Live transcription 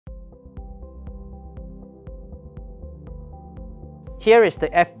Here is the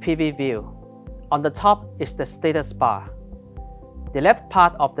FPV view. On the top is the status bar. The left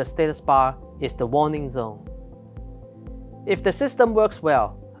part of the status bar is the warning zone. If the system works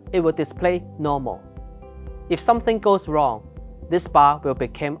well, it will display normal. If something goes wrong, this bar will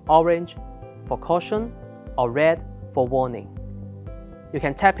become orange for caution or red for warning. You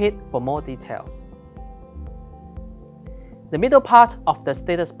can tap it for more details. The middle part of the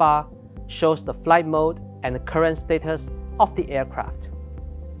status bar shows the flight mode and the current status of the aircraft.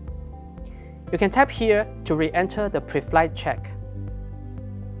 You can tap here to re-enter the pre-flight check.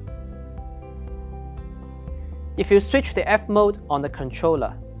 If you switch the F mode on the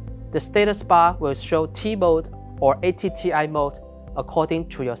controller, the status bar will show T mode or ATTI mode according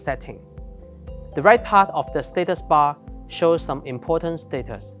to your setting. The right part of the status bar shows some important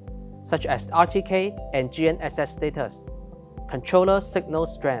status, such as RTK and GNSS status, controller signal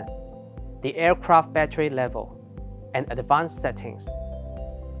strength, the aircraft battery level, and advanced settings.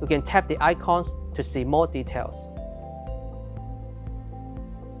 You can tap the icons to see more details.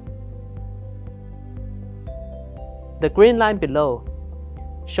 The green line below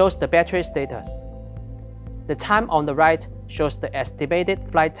shows the battery status. The time on the right shows the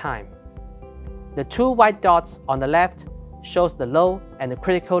estimated flight time. The two white dots on the left shows the low and the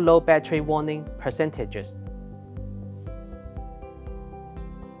critical low battery warning percentages.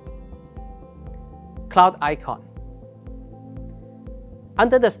 Cloud icon.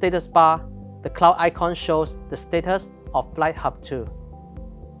 Under the status bar, the cloud icon shows the status of Flight Hub 2.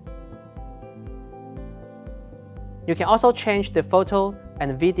 You can also change the photo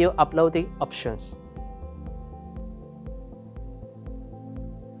and video uploading options.